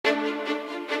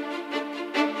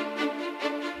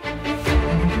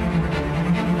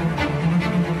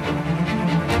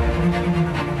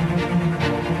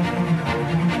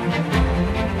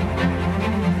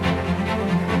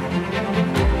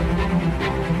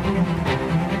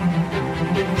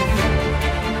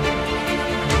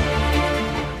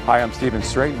Hi, I'm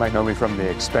Strait. You might know me from The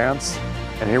Expanse.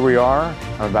 And here we are.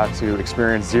 I'm about to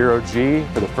experience zero-G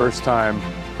for the first time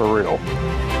for real.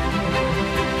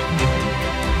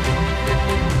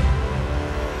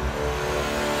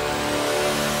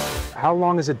 How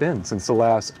long has it been since the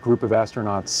last group of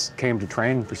astronauts came to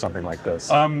train for something like this?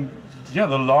 Yeah,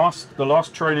 the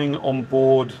last training on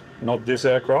board, not this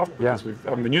aircraft, because we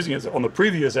haven't been using it, on the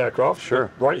previous aircraft,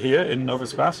 right here in Nova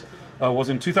Space, was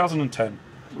in 2010.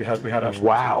 We had astronauts.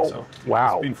 Wow! So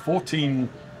wow! It's been 14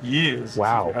 years since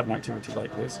we had an activity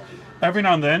like this. Every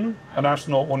now and then, an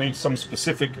astronaut will need some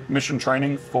specific mission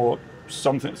training for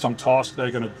some task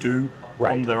they're going to do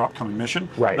on their upcoming mission.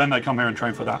 Then they come here and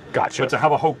train for that. Gotcha. But to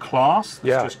have a whole class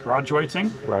that's just graduating,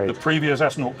 the previous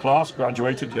astronaut class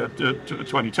graduated to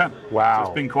 2010. Wow.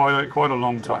 So it's been quite a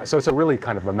long time. So it's a really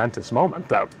kind of momentous moment,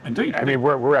 though. Indeed. I mean,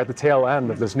 we're at the tail end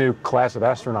of this new class of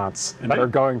astronauts that are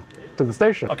going to the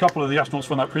station. A couple of the astronauts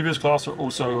from that previous class are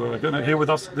also here with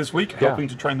us this week, helping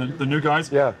to train the new guys.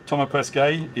 Thomas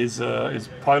Pesquet is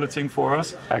piloting for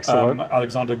us. Excellent.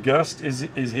 Alexander Gerst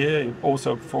is here,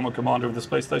 also former commander of the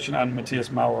space station, and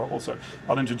Matthias Maurer also.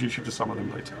 I'll introduce you to some of them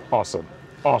later. Awesome.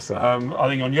 Awesome. I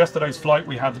think on yesterday's flight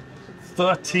we had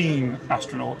 13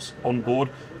 astronauts on board,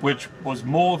 which was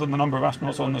more than the number of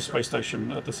astronauts on the space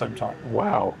station at the same time.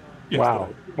 Wow.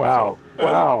 Yesterday. Wow.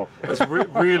 Wow. It's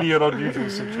really an unusual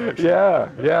situation.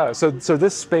 Yeah. So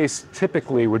this space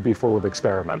typically would be full of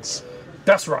experiments.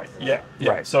 That's right. Yeah.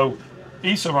 Right. So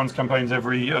ESA runs campaigns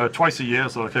twice a year,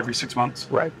 so like every 6 months.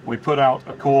 Right. We put out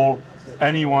a call.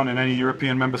 Anyone in any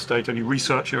European member state, any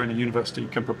researcher in a university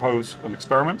can propose an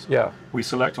experiment. Yeah. We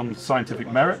select on scientific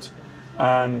merit,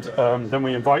 and then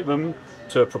we invite them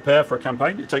to prepare for a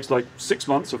campaign. It takes like 6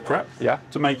 months of prep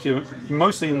to make you,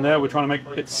 mostly in there, we're trying to make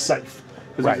it safe.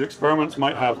 Because these experiments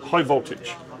might have high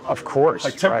voltage, of course,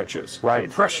 high temperatures, high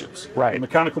pressures,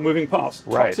 mechanical moving parts,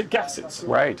 toxic gases,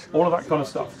 all of that kind of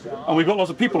stuff. And we've got lots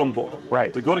of people on board.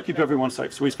 We've got to keep everyone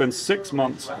safe. So we spend 6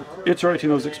 months iterating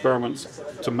those experiments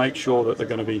to make sure that they're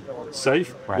going to be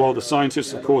safe, while the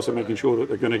scientists, of course, are making sure that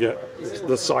they're going to get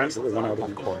the science that they want out of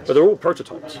them. But they're all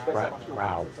prototypes.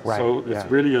 Wow. So it's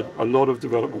really a lot of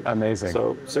development. Amazing.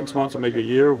 So 6 months or maybe a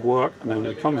year of work, and then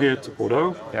we come here to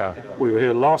Bordeaux. We were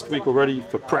here last week already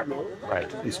for prep.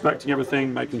 Inspecting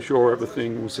everything, making sure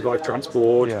everything will survive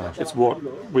transport. It's what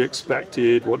we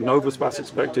expected, what Nova Space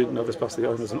expected. Nova Space, the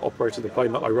owners and operator of the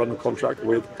plane that I run the contract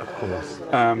with. Of course.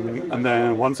 And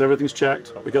then once everything's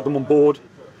checked, we get them on board.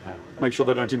 Make sure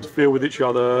they don't interfere with each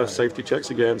other. Safety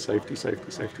checks again. Safety.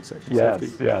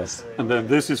 Yes. And then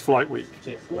this is flight week.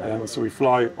 So we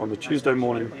fly on the Tuesday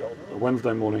morning, a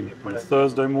Wednesday morning, and a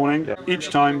Thursday morning. Each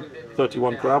time,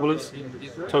 31 parabolas,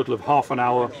 total of half an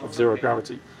hour of zero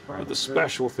gravity. But the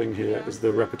special thing here is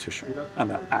the repetition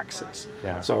and the access.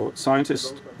 So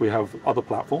scientists, we have other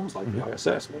platforms like the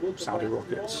ISS, Saudi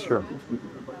rockets,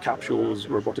 capsules,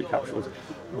 robotic capsules,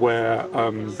 where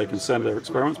they can send their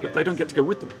experiments, but they don't get to go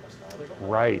with them.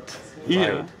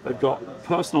 Here, they've got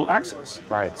personal access.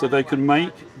 So they can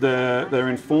make their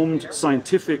informed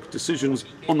scientific decisions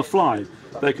on the fly.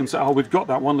 They can say, oh, we've got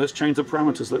that one, let's change the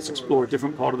parameters, let's explore a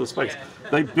different part of the space.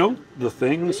 They built the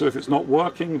thing, so if it's not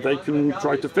working, they can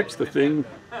try to fix the thing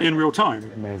in real time.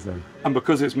 Amazing. And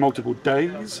because it's multiple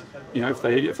days, if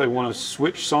they want to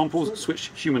switch samples,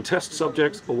 switch human test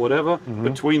subjects or whatever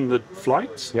between the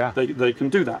flights, they can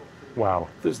do that. Wow.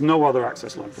 There's no other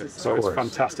access like this, so it's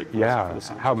fantastic.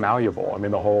 How malleable. I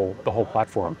mean, the whole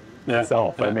platform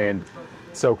itself. I mean,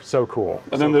 so cool.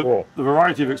 And then the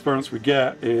variety of experiments we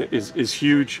get is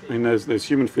huge. I mean, there's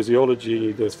human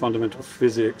physiology, there's fundamental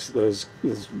physics, there's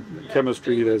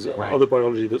chemistry, there's other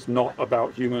biology that's not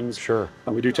about humans.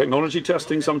 And we do technology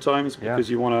testing sometimes because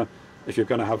you want to, if you're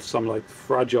going to have some like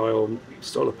fragile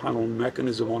solar panel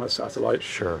mechanism on a satellite,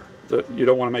 that you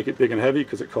don't want to make it big and heavy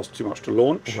because it costs too much to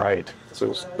launch.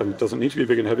 So it doesn't need to be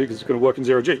big and heavy because it's going to work in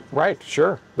zero-G.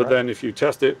 But then if you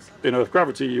test it in Earth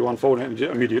gravity, you unfold it and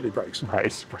it immediately breaks.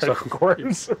 So, of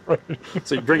course.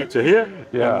 So you bring it to here,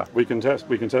 and we can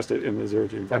test it in the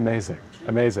zero-G. Amazing.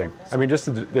 I mean, just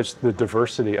the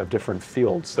diversity of different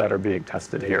fields that are being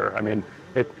tested here. I mean,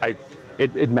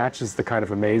 it matches the kind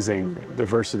of amazing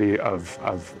diversity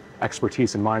of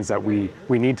expertise and minds that we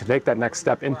need to take that next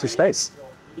step into space.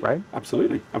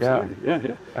 Absolutely. So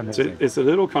it's a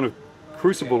little kind of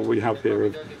crucible we have here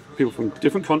of people from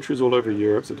different countries all over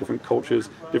Europe, so different cultures,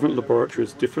 different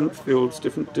laboratories, different fields,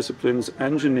 different disciplines,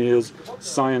 engineers,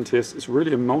 scientists. It's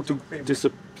really a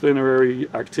multidisciplinary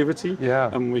interdisciplinary activity. Yeah.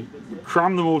 And we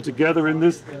cram them all together in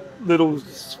this little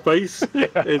space.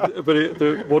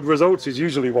 What results is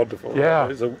usually wonderful.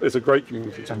 Yeah. It's a great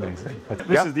community. Amazing.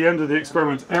 This is the end of the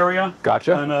experiment area.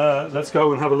 Gotcha. And let's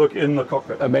go and have a look in the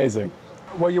cockpit. Amazing.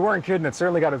 Well, you weren't kidding. It's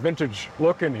certainly got a vintage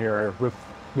look in here with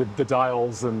the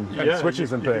dials and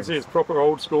switches and you things. can see it's proper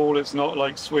old school. It's not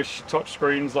like swish touch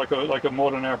screens like a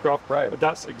modern aircraft. Right. But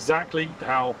that's exactly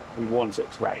how we want it.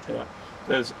 Right. Yeah.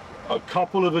 There's a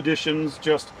couple of additions.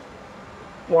 Just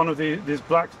one of these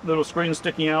black little screens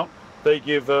sticking out. They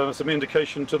give some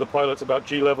indication to the pilots about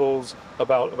G levels,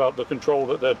 about the control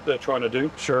that they're trying to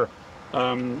do. Sure.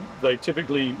 They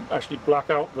typically actually black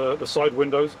out the side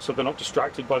windows so they're not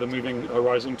distracted by the moving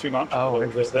horizon too much. Oh,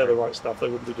 they're the right stuff. They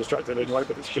wouldn't be distracted anyway,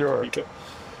 but it's Sure. good to keep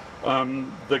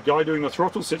it. The guy doing the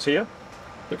throttle sits here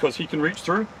because he can reach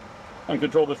through and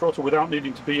control the throttle without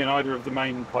needing to be in either of the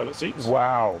main pilot seats.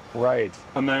 Wow. Right.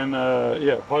 And then,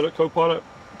 pilot, co-pilot,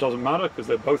 doesn't matter because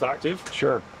they're both active.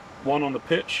 Sure. One on the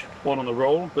pitch, one on the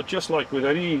roll, but just like with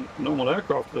any normal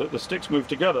aircraft, the sticks move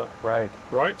together. Right.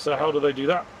 Right? So how do they do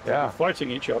that? Yeah. They're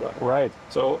fighting each other. Right.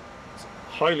 So it's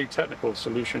a highly technical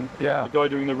solution. Yeah. The guy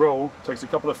doing the roll takes a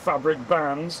couple of fabric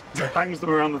bands, hangs them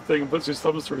around the thing and puts his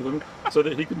thumbs through them so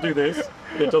that he can do this.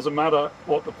 It doesn't matter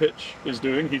what the pitch is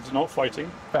doing, he's not fighting.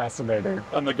 Fascinating.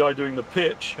 And the guy doing the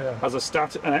pitch has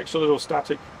an extra little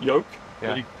static yoke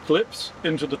that he clips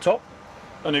into the top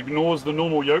and ignores the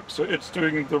normal yoke, so it's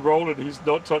doing the roll and he's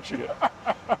not touching it.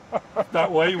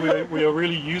 That way we are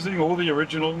really using all the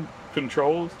original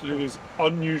controls to do this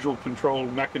unusual control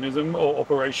mechanism or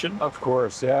operation. Of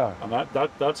course, yeah. And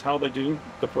that's how they do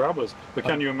the parabolas. But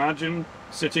can you imagine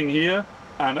sitting here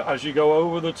and as you go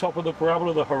over the top of the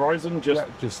parabola, the horizon just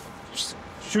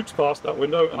shoots past that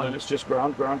window and then it's just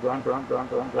ground.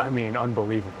 I mean,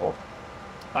 unbelievable.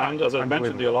 And as I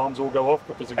mentioned, the alarms all go off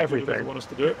because the computer doesn't want us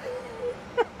to do it.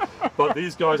 But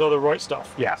these guys are the right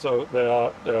stuff. Yeah. So they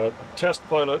are test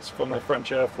pilots from the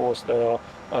French Air Force. They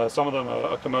are some of them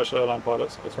are commercial airline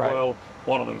pilots as well.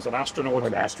 One of them is an astronaut.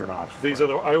 An astronaut. These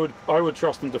are I would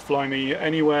trust them to fly me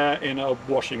anywhere in a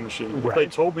washing machine. If they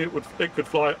told me it could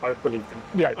fly, I believe them.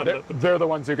 Yeah, they're the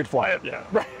ones who could fly it. Yeah.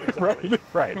 Right.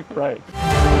 Right.